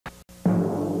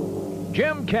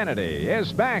Jim Kennedy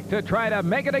is back to try to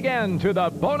make it again to the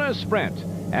bonus sprint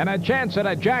and a chance at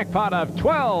a jackpot of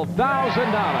 $12,000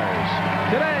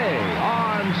 today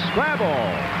on Scrabble.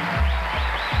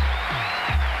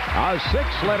 A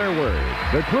 6-letter word.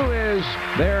 The clue is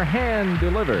they're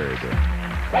hand-delivered.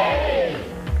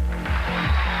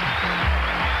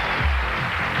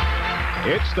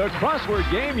 It's the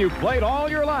crossword game you've played all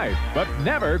your life, but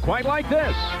never quite like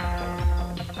this.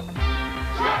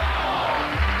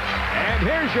 And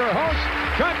here's your host,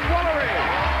 Chuck Woolery.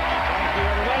 Thank you,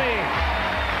 everybody.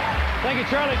 Thank you,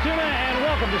 Charlie Tuna, and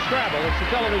welcome to Scrabble. It's the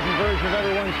television version of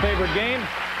everyone's favorite game.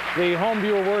 The home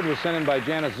viewer word was sent in by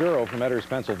Janice Zero from Edders,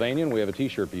 Pennsylvania, and we have a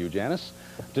T-shirt for you, Janice.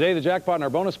 Today, the jackpot in our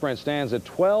bonus sprint stands at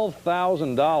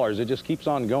 $12,000. It just keeps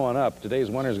on going up. Today's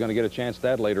winner is going to get a chance at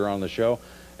that later on in the show,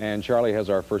 and Charlie has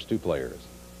our first two players.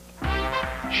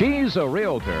 She's a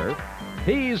realtor.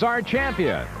 He's our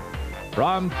champion.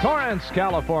 From Torrance,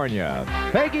 California,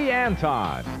 Peggy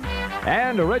Anton.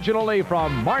 And originally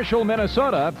from Marshall,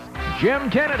 Minnesota, Jim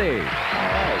Kennedy. All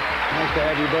right. Nice to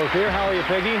have you both here. How are you,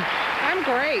 Peggy? I'm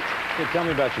great. Good. Tell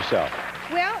me about yourself.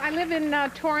 Well, I live in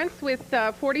Torrance with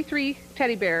 43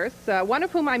 teddy bears, one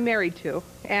of whom I'm married to.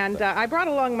 And I brought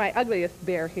along my ugliest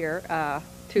bear here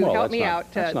to help me out.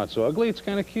 That's not so ugly. It's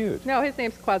kind of cute. No, his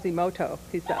name's Quasimodo.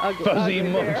 He's the ugly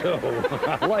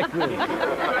Quasimodo. I like this.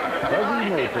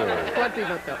 Quasimodo.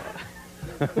 Quasimodo.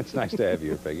 It's nice to have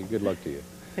you, Peggy. Good luck to you.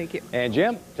 Thank you. And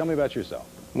Jim, tell me about yourself.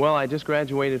 Well, I just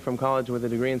graduated from college with a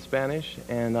degree in Spanish,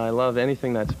 and I love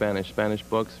anything that's Spanish. Spanish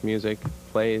books, music,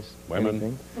 plays, women.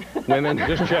 Anything. Women.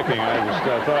 Just checking. I just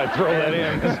thought I'd throw that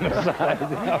in as an aside.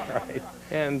 All right.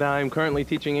 And I'm currently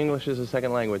teaching English as a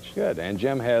second language. Good. And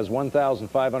Jim has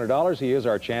 $1,500. He is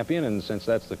our champion, and since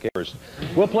that's the case,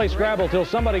 we'll play Scrabble till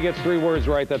somebody gets 3 words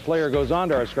right. That player goes on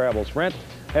to our Scrabble sprint.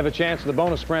 Have a chance at the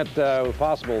bonus sprint, if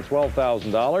possible,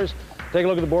 $12,000. Take a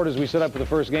look at the board as we set up for the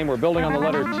first game. We're building on the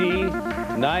letter T.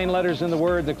 9 letters in the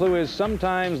word. The clue is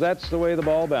sometimes that's the way the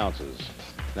ball bounces.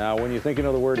 Now, when you think you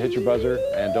know the word, hit your buzzer,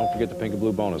 and don't forget the pink and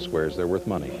blue bonus squares. They're worth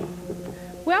money.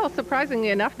 Well, surprisingly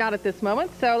enough, not at this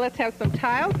moment. So let's have some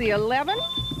tiles, the 11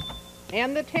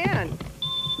 and the 10.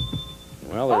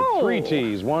 Well, there are 3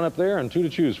 T's, 1 up there and 2 to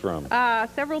choose from.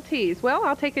 Several T's. Well,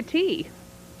 I'll take a T.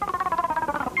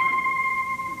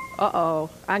 Uh-oh,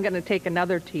 I'm going to take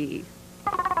another T.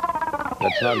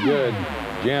 That's not good.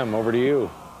 Jim, over to you.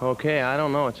 Okay, I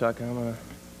don't know, Chuck. I'm going to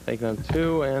take the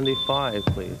 2 and the 5,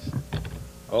 please.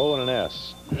 O and an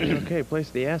S. Okay,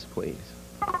 place the S, please.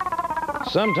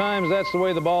 Sometimes that's the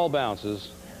way the ball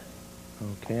bounces.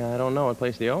 Okay, I don't know. I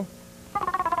place the O.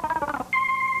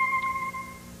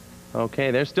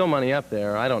 Okay, there's still money up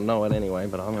there. I don't know it anyway,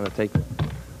 but I'm going to take the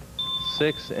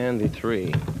 6 and the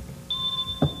 3.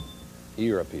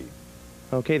 E or a P?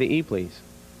 Okay, the E, please.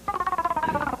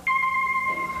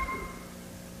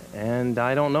 And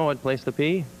I don't know it. Place the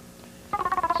P.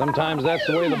 Sometimes that's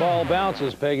the way the ball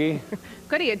bounces, Peggy.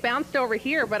 Goody, it bounced over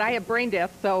here, but I have brain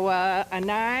death, so a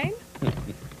 9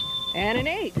 and an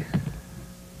 8.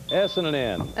 S and an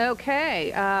N.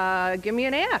 Okay, give me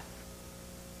an S.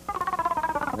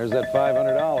 There's that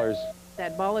 $500.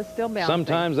 That ball is still bouncing.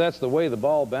 Sometimes that's the way the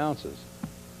ball bounces.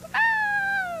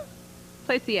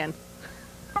 Place the N.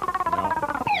 No,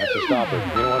 that's a stopper.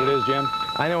 You know what it is, Jim?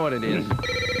 I know what it is.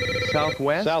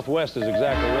 Southwest? Southwest is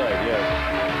exactly right, yes.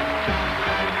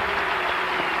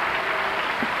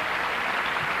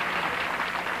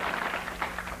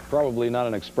 Probably not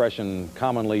an expression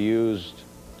commonly used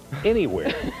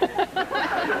anywhere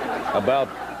about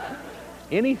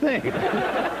anything.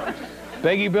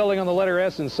 Peggy building on the letter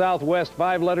S in Southwest,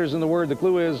 5 letters in the word. The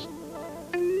clue is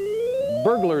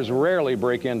burglars rarely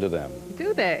break into them.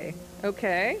 Do they?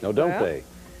 Okay. No, don't they?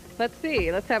 Let's see.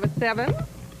 Let's have a 7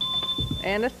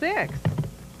 and a 6.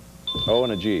 O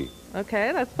and a G.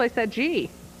 Okay, let's place that G.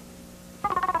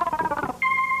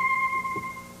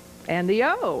 And the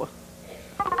O.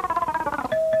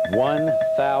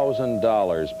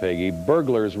 $1,000, Peggy.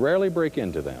 Burglars rarely break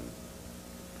into them.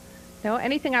 No,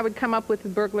 anything I would come up with the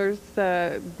burglars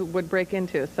would break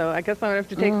into. So I guess I'm going to have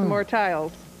to take some more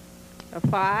tiles. A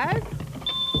 5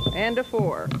 and a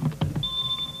 4.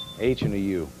 H and a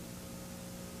U.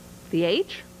 The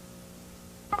H?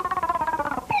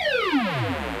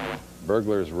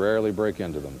 Burglars rarely break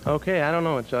into them. Okay, I don't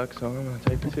know it, Chuck, so I'm going to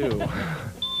take 2.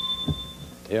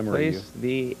 M or U. Place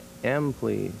the M,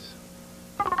 please.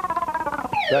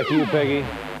 Back to you, Peggy.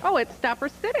 Oh, it's Stopper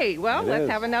City. Well, let's is.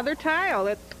 have another tile.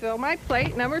 Let's fill my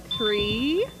plate. Number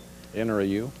 3. N or a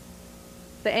U.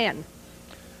 The N.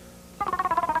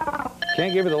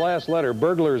 Can't give you the last letter.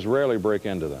 Burglars rarely break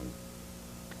into them.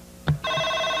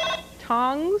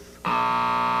 Tongs.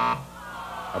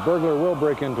 A A burglar will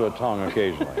break into a tongue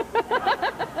occasionally.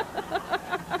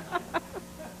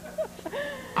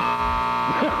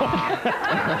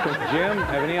 Jim,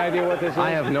 have any idea what this is? I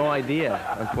have no idea,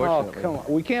 unfortunately. Oh, come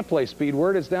on. We can't play speed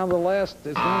word. It's down to the last.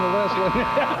 It's down to the last one.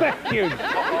 Thank you.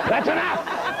 That's enough.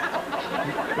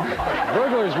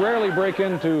 Burglars rarely break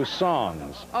into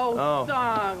songs. Oh,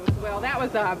 songs. Well, that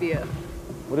was obvious.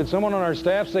 Well, did someone on our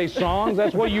staff say songs?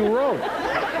 That's what you wrote.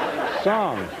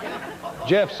 Songs.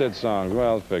 Jeff said songs.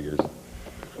 Well, it figures.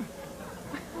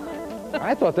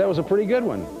 I thought that was a pretty good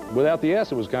one. Without the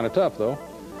S, it was kind of tough, though.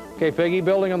 Okay, Peggy,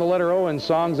 building on the letter O in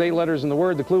songs, 8 letters in the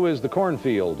word. The clue is the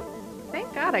cornfield.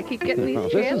 Thank God I keep getting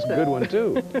these chances. This is a good one,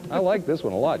 too. I like this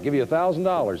one a lot. Give you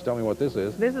 $1,000. Tell me what this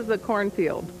is. This is the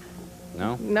cornfield.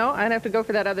 No? No, I'd have to go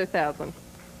for that other 1,000.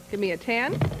 Give me a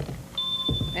 10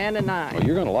 and a 9. Well,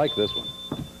 you're going to like this one.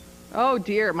 Oh,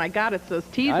 dear. My God, it's those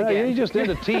T's I know, again. you're just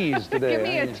into T's today. Give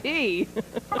me a T.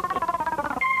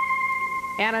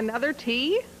 And another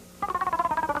T? That's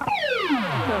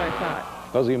what I thought.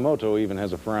 Fuzzy Moto even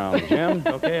has a frown. Jim?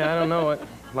 Okay, I don't know it.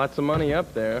 Lots of money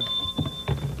up there.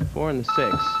 4 and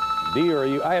 6. D or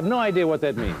U? I have no idea what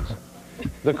that means.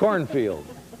 The cornfield.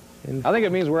 I think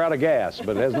it means we're out of gas,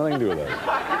 but it has nothing to do with us.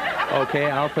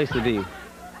 Okay, I'll place the D.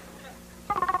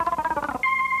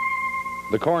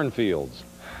 The cornfields.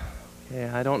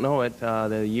 Yeah, I don't know it.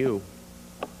 The U.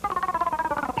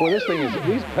 Boy, this thing is,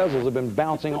 these puzzles have been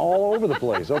bouncing all over the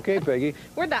place. Okay, Peggy.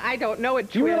 We're the I don't know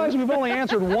it Do you twins. realize we've only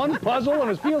answered one puzzle,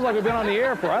 and it feels like we've been on the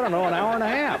air for, I don't know, an hour and a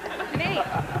half. An 8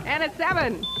 and a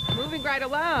 7. Moving right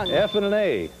along. F and an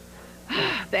A.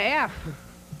 The F.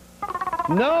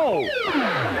 No!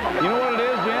 You know what it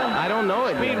is, Jim? I don't know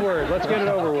it. Speed word. Let's get it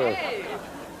over with. Hey.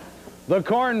 The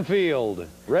cornfield.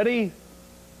 Ready?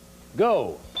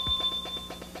 Go.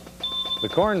 The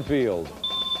cornfield.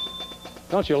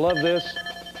 Don't you love this?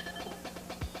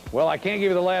 Well, I can't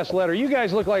give you the last letter. You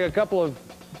guys look like a couple of...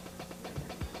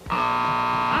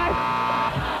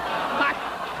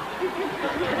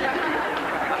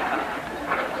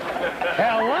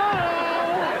 Hello?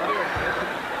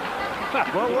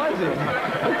 What was it?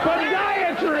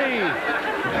 Podiatry!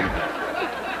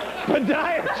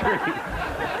 Podiatry.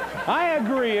 I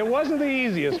agree. It wasn't the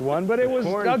easiest one, but it was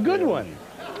a good one.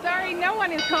 Sorry, no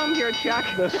one is home here, Chuck.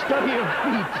 The study of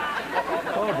feet.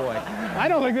 Oh, boy. I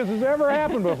don't think this has ever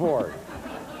happened before.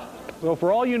 So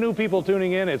for all you new people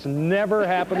tuning in, it's never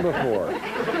happened before.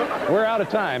 We're out of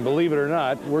time, believe it or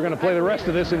not. We're going to play the rest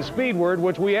of this in speed word,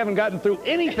 which we haven't gotten through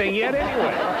anything yet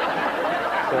anyway.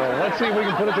 So let's see if we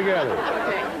can put it together.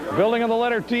 Okay. Building on the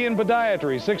letter T in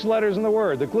podiatry, 6 letters in the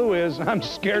word. The clue is, I'm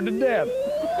scared to death.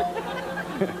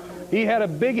 He had a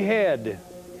big head.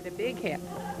 And a big head.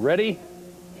 Ready?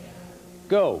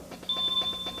 Go.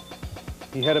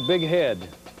 He had a big head.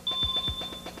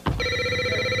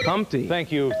 Humpty.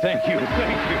 Thank you, thank you,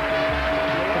 thank you.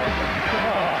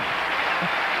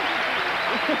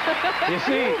 You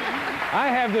see, I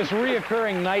have this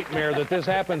reoccurring nightmare that this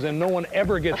happens and no one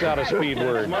ever gets out a speed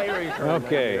word.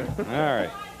 Okay, all right.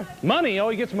 Money? Oh,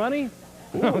 he gets money?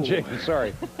 Oh, Jacob,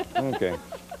 sorry. Okay.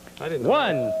 I didn't know.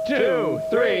 1, 2,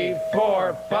 3,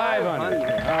 4, 500.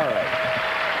 All right.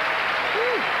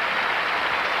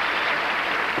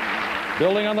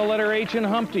 Building on the letter H in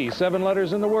Humpty, 7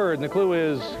 letters in the word, and the clue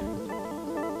is,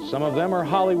 some of them are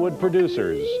Hollywood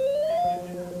producers.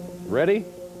 Ready?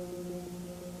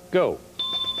 Go.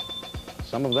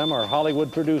 Some of them are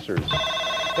Hollywood producers.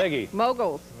 Peggy.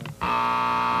 Moguls.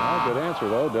 Well, good answer,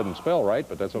 though. Doesn't spell right,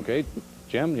 but that's okay.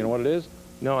 Jim, you know what it is?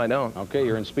 No, I don't. Okay,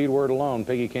 you're in speed word alone.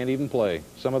 Peggy can't even play.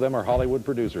 Some of them are Hollywood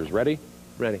producers. Ready?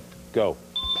 Ready. Go.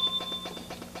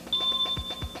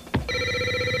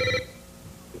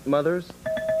 Mothers?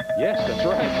 Yes, that's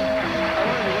right. I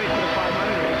wanted to wait for the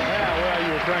 500. Yeah, well,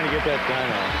 you were trying to get that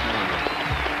time out.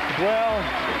 Well,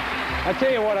 I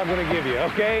tell you what I'm going to give you,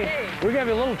 okay? We're going to have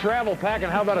a little travel pack,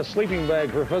 and how about a sleeping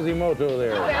bag for Fuzzy Moto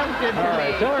there? Sounds good to All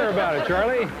right, me. tell her about it,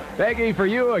 Charlie. Peggy, for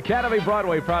you, Academy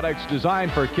Broadway products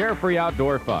designed for carefree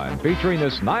outdoor fun, featuring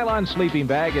this nylon sleeping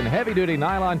bag and heavy-duty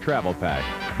nylon travel pack.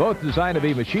 Both designed to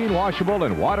be machine washable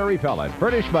and water repellent.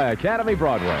 Furnished by Academy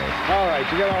Broadway. All right,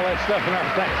 you got all that stuff in our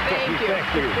thanks. Thank you.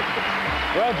 Thank you.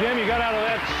 Well, Jim, you got out of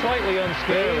that slightly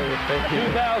unscathed. Thank you.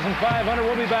 2,500.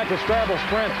 We'll be back to Scrabble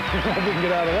Sprint. If we can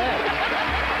get out of that.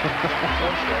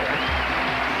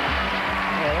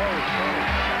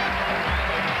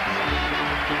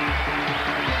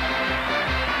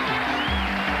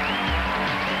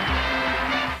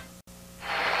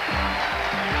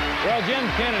 Well, Jim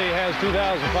Kennedy has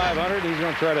 2,500. He's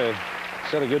going to try to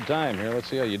set a good time here. Let's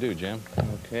see how you do, Jim.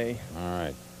 Okay. All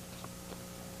right.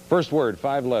 First word,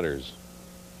 5 letters.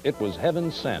 It was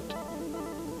heaven sent.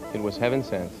 It was heaven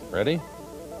sent. Ready?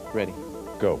 Ready.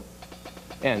 Go.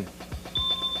 N.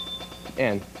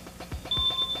 N.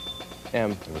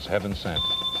 M. It was heaven sent.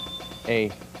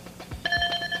 A.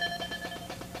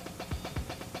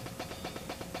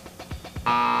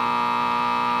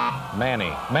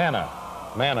 Manny. Manna.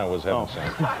 Manna was heaven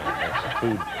sent. Yeah, that's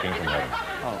food came from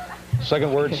heaven.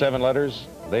 Second word, 7 letters.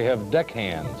 They have deck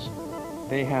hands.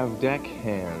 They have deck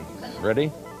hands.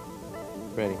 Ready?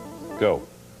 Ready. Go.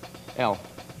 L.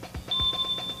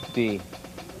 D.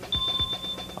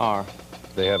 R.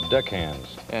 They have deck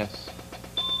hands. S.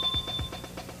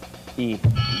 E.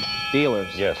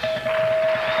 Dealers. Yes.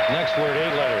 Next word,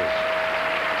 8 letters.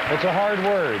 It's a hard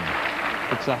word.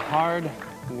 It's a hard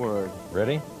word.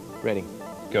 Ready? Ready.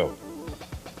 Go.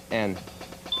 N.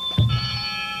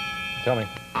 Tell me.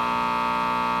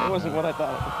 That wasn't what I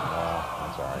thought. Oh,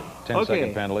 that's all right. 10 Okay.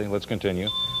 second penalty. Let's continue.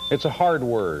 It's a hard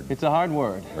word. It's a hard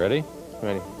word. Ready?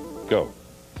 Ready. Go.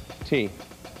 T.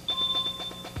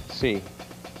 C.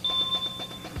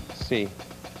 C.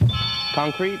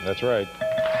 Concrete. That's right.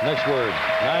 Next word,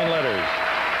 9 letters.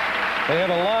 They have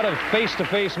a lot of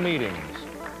face-to-face meetings.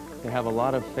 They have a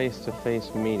lot of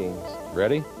face-to-face meetings.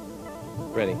 Ready?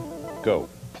 Ready. Go.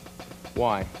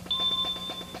 Y.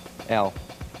 L.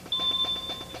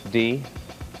 D.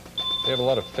 They have a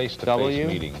lot of face-to-face W.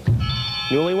 meetings.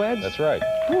 Newlyweds? That's right.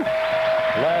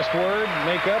 Last word,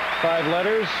 make up, 5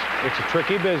 letters. It's a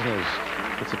tricky business.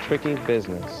 It's a tricky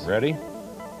business. Ready?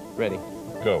 Ready.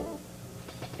 Go.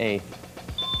 A.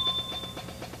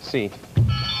 C.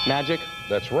 Magic?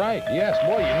 That's right. Yes.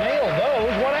 Boy, you nailed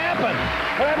those. What happened?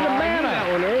 What happened to I knew manna?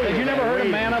 that one earlier. Had you never heard of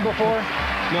manna before?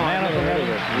 No, Manna I've from never heard of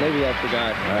heaven? it. Maybe I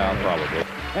forgot. Well, probably.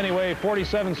 Anyway,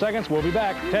 47 seconds. We'll be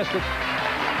back. Test it.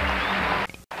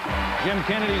 Jim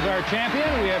Kennedy's our champion.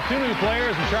 We have 2 new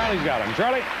players, and Charlie's got them.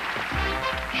 Charlie?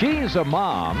 She's a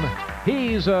mom.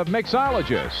 He's a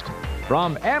mixologist.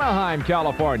 From Anaheim,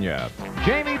 California,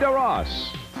 Jami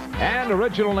DeRoss. And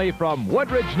originally from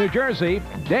Woodridge, New Jersey,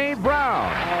 Dave Brown.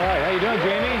 All right. How you doing,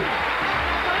 Jami?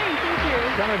 Fine, thank you.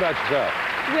 Tell me about yourself.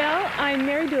 Well, I'm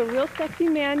married to a real sexy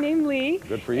man named Lee.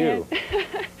 Good for you. And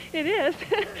it is.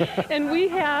 And we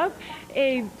have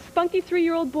a spunky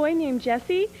 3-year-old boy named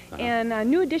Jesse, and a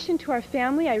new addition to our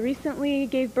family. I recently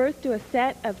gave birth to a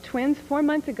set of twins 4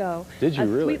 months ago. Did you a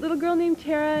really? sweet little girl named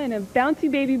Tara and a bouncy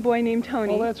baby boy named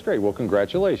Tony. Well, that's great. Well,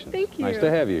 congratulations. Thank you. Nice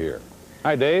to have you here.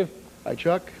 Hi, Dave. Hi,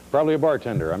 Chuck. Probably a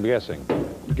bartender, I'm guessing.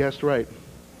 You guessed right.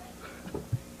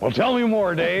 Well, tell me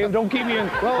more, Dave. Don't keep me in...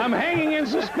 Well, I'm hanging in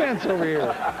suspense over here.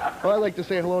 Well, I'd like to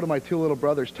say hello to my 2 little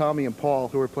brothers, Tommy and Paul,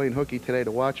 who are playing hooky today to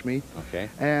watch me. Okay.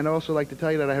 And I'd also like to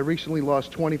tell you that I recently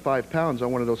lost 25 pounds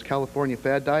on one of those California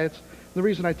fad diets. The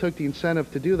reason I took the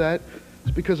incentive to do that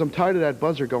is because I'm tired of that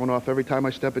buzzer going off every time I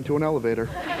step into an elevator.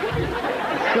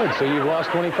 Good. So you've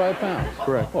lost 25 pounds.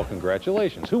 Correct. Well,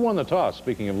 congratulations. Who won the toss,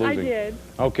 speaking of I losing? did.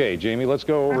 Okay, Jami, let's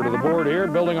go over to the board here.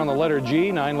 Building on the letter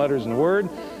G, 9 letters in the word.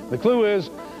 The clue is,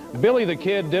 Billy the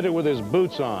Kid did it with his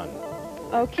boots on.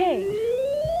 Okay.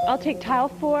 I'll take tile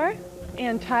 4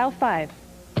 and tile 5.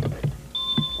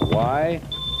 A Y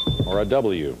or a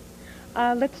W?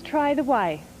 Let's try the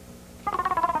Y.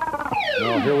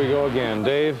 Well, here we go again.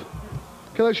 Dave?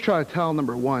 Okay, let's try tile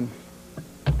number 1.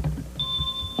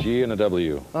 G and a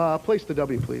W. Place the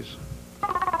W, please.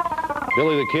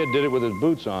 Billy the Kid did it with his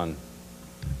boots on.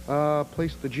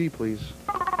 Place the G, please.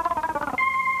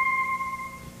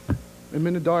 I'm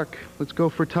in the dark. Let's go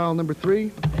for tile number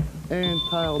 3 and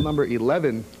tile number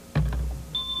 11.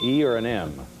 E or an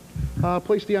M?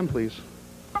 Place the M, please.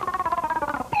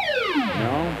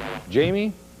 No?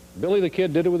 Jami? Billy the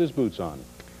Kid did it with his boots on.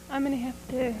 I'm going to have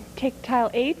to take tile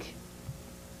 8.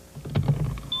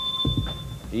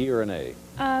 E or an A?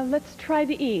 Let's try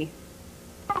the E.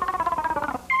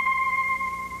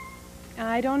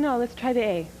 I don't know. Let's try the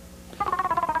A.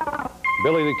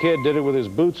 Billy the Kid did it with his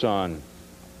boots on.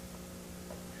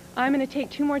 I'm going to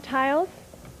take 2 more tiles.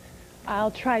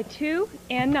 I'll try 2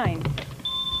 and 9.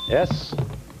 S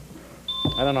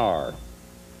and an R.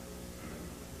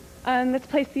 Let's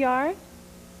place the R.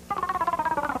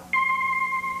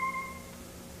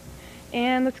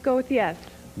 And let's go with the S.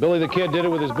 Billy the Kid did it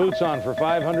with his boots on for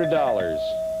 $500.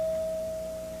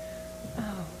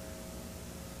 Oh.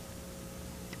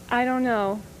 I don't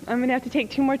know. I'm going to have to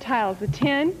take 2 more tiles, the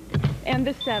 10 and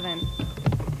the 7.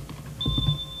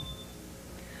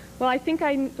 Well, I think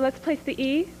let's place the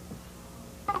E.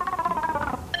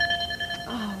 Oh.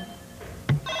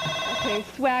 Okay,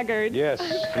 swaggered. Yes,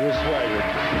 he was swaggered.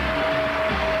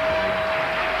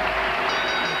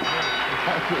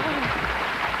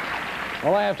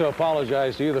 Well, I have to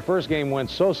apologize to you. The first game went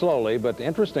so slowly, but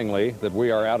interestingly, that we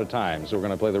are out of time. So we're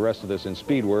going to play the rest of this in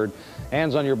speed word.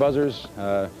 Hands on your buzzers.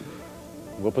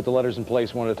 We'll put the letters in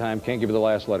place one at a time. Can't give you the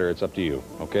last letter. It's up to you,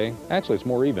 okay? Actually, it's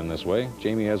more even this way.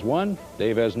 Jami has 1,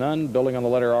 Dave has none. Building on the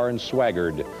letter R and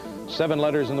swaggered. 7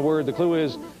 letters in the word. The clue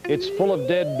is, it's full of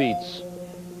deadbeats.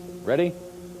 Ready?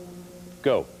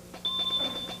 Go.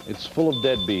 It's full of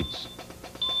deadbeats.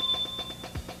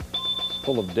 It's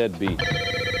full of deadbeats.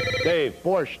 Dave.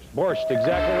 Borscht. Borscht,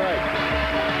 exactly right.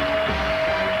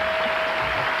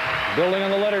 Building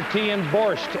on the letter T in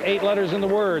borscht. 8 letters in the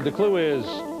word. The clue is,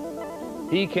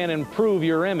 he can improve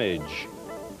your image.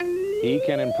 He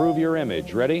can improve your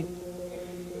image. Ready?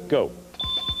 Go.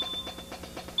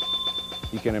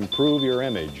 He can improve your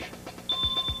image.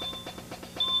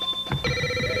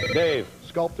 Dave.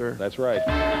 Sculptor. That's right.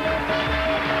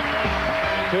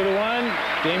 2-1.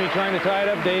 Jami trying to tie it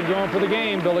up. Dave going for the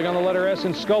game. Building on the letter S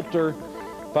in sculptor.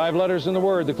 5 letters in the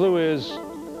word. The clue is,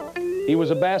 he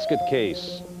was a basket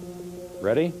case.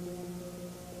 Ready?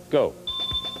 Go.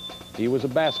 He was a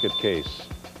basket case.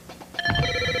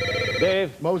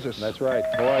 Dave. Moses. That's right.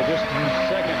 Boy, just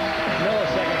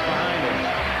milliseconds behind him.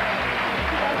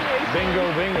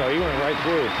 Bingo, bingo. He went right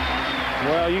through.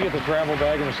 Well, you get the travel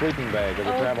bag and the sleeping bag, or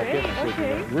the travel kit and sleeping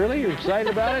bag. Really? You're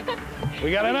excited about it?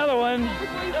 We got another one.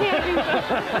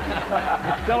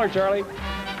 Tell her, Charlie.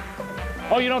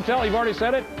 Oh, you don't tell? You've already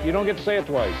said it? You don't get to say it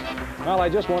twice. Well, I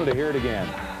just wanted to hear it again.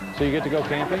 So you get to go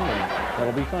camping, and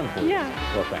that'll be fun for you. Yeah.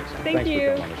 Well, thanks. Thank you.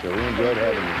 For coming on the show. We enjoyed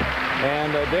having you.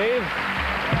 And Dave,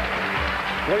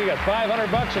 what do you got?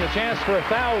 $500 and a chance for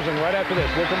 1,000 right after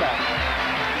this. We'll come back.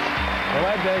 Well,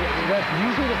 that's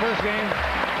usually the first game.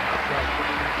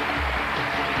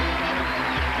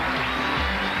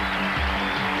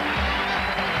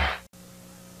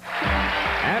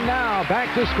 And now,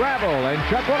 back to Scrabble and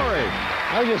Chuck Woolery.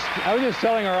 I was just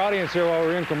telling our audience here while we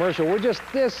were in commercial, we're just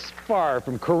this far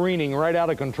from careening right out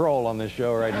of control on this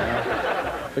show right now.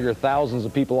 I figure thousands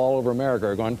of people all over America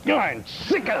are going, I'm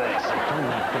sick of this. Turn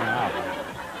that thing off.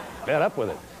 Fed up with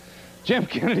it. Jim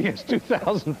Kennedy has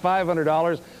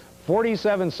 $2,500,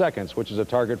 47 seconds, which is a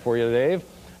target for you, Dave.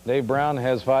 Dave Brown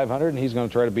has 500, and he's going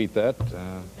to try to beat that.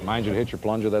 Mind you to hit your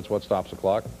plunger. That's what stops the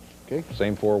clock. Okay.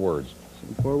 Same 4 words.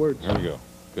 Same 4 words. There we go.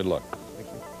 Good luck. Thank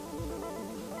you.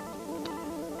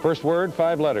 First word,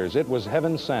 5 letters. It was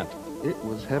heaven sent. It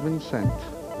was heaven sent.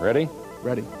 Ready?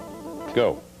 Ready.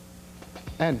 Go.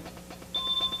 N.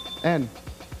 N.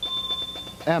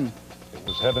 M. It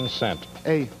was heaven sent.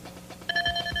 A.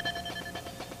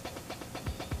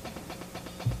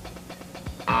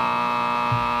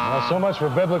 Well, so much for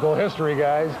biblical history,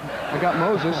 guys. I got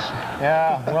Moses.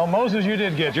 Yeah, well, Moses you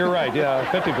did get. You're right. Yeah,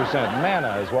 50%.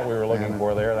 Manna is what we were looking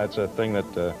for there. That's a thing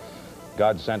that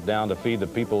God sent down to feed the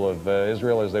people of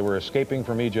Israel as they were escaping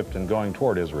from Egypt and going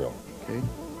toward Israel. Okay.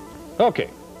 Okay.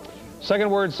 Second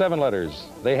word, 7 letters.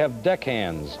 They have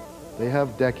deckhands. They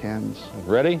have deckhands.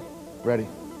 Ready? Ready.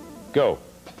 Go.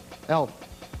 L.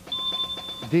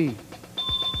 D.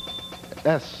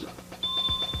 S.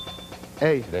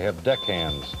 A. They have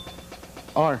deckhands.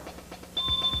 R.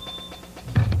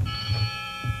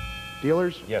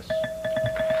 Dealers. Yes.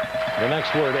 The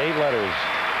next word, 8 letters.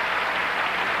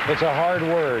 It's a hard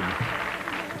word.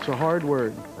 It's a hard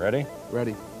word. Ready?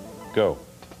 Ready. Go.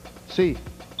 C.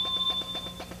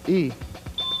 E.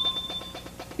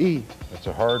 E. It's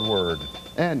a hard word.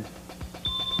 N.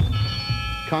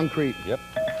 Concrete. Yep.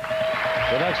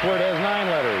 The next word has 9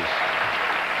 letters.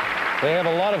 They have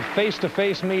a lot of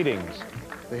face-to-face meetings.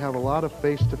 They have a lot of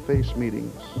face-to-face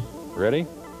meetings. Ready?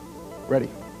 Ready.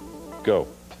 Go.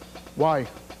 Y.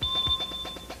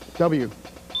 W.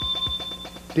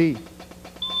 D.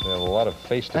 They have a lot of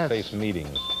face-to-face S.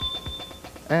 meetings.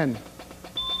 N.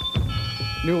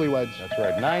 Newlyweds. That's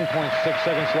right. 9.6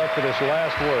 seconds left for this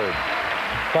last word.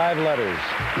 5 letters.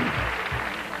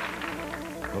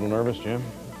 A little nervous, Jim?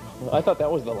 Well, I thought that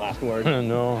was the last word.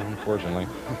 No, unfortunately.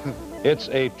 It's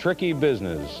a tricky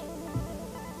business.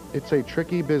 It's a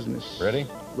tricky business. Ready?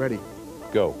 Ready.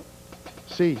 Go.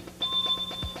 C.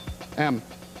 M.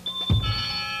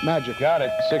 Magic. Got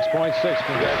it. 6.6.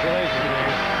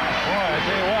 Congratulations. Boy, I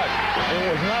tell you what, it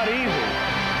was not easy.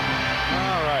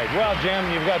 All right. Well, Jim,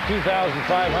 you've got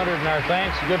 $2,500 in our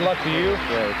thanks. Good luck to you.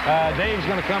 Dave's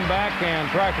going to come back and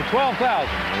try for $12,000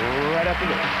 right after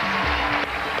this.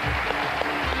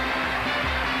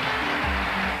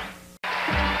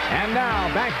 And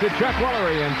now, back to Chuck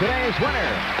Woolery and today's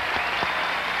winner.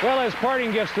 Well, as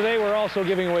parting gifts today, we're also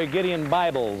giving away Gideon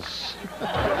Bibles.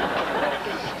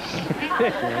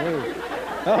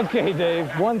 Okay, Dave,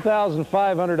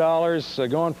 $1,500,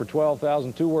 going for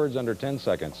 $12,000, 2 words under 10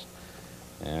 seconds.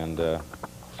 And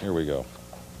Here we go.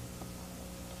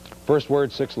 First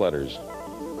word, 6 letters.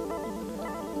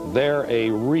 They're a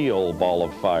real ball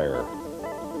of fire.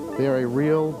 They're a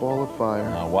real ball of fire.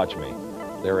 Now watch me.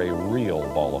 They're a real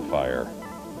ball of fire.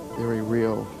 They're a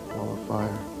real ball of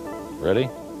fire. Ready?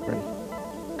 Ready.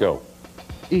 Go.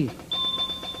 E.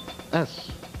 S.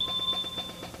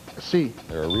 C.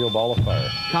 They're a real ball of fire.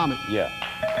 Comet. Yeah.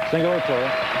 Single or plural?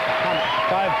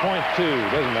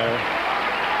 5.2. Doesn't matter.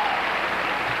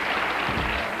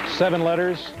 7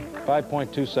 letters,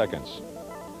 5.2 seconds.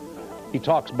 He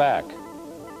talks back.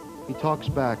 He talks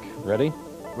back. Ready?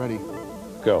 Ready.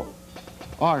 Go.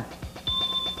 R.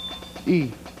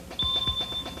 E.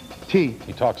 T.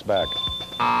 He talks back.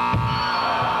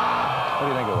 What do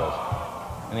you think it was?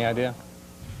 Any idea?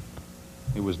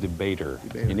 It was debater.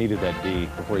 You needed that D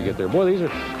before you get there. Boy, these are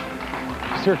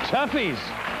toughies.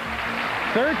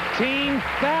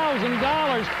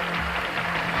 $13,000.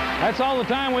 That's all the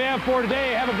time we have for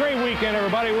today. Have a great weekend,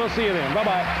 everybody. We'll see you then.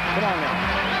 Bye-bye. Come on now.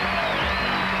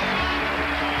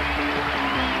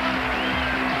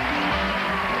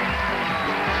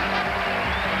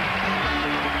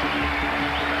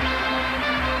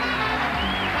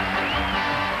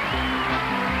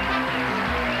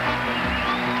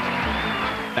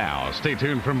 Now, stay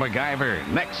tuned for MacGyver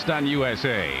next on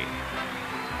USA.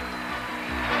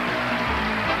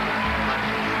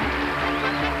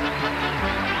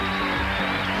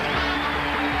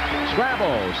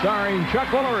 Scrabble, starring Chuck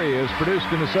Woolery, is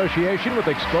produced in association with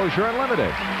Exposure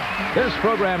Unlimited. This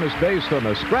program is based on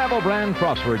the Scrabble brand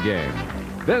crossword game.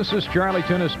 This is Charlie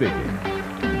Tuna speaking.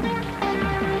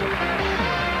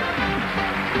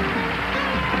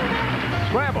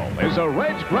 Scrabble is a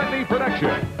Reg Grundy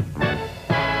production.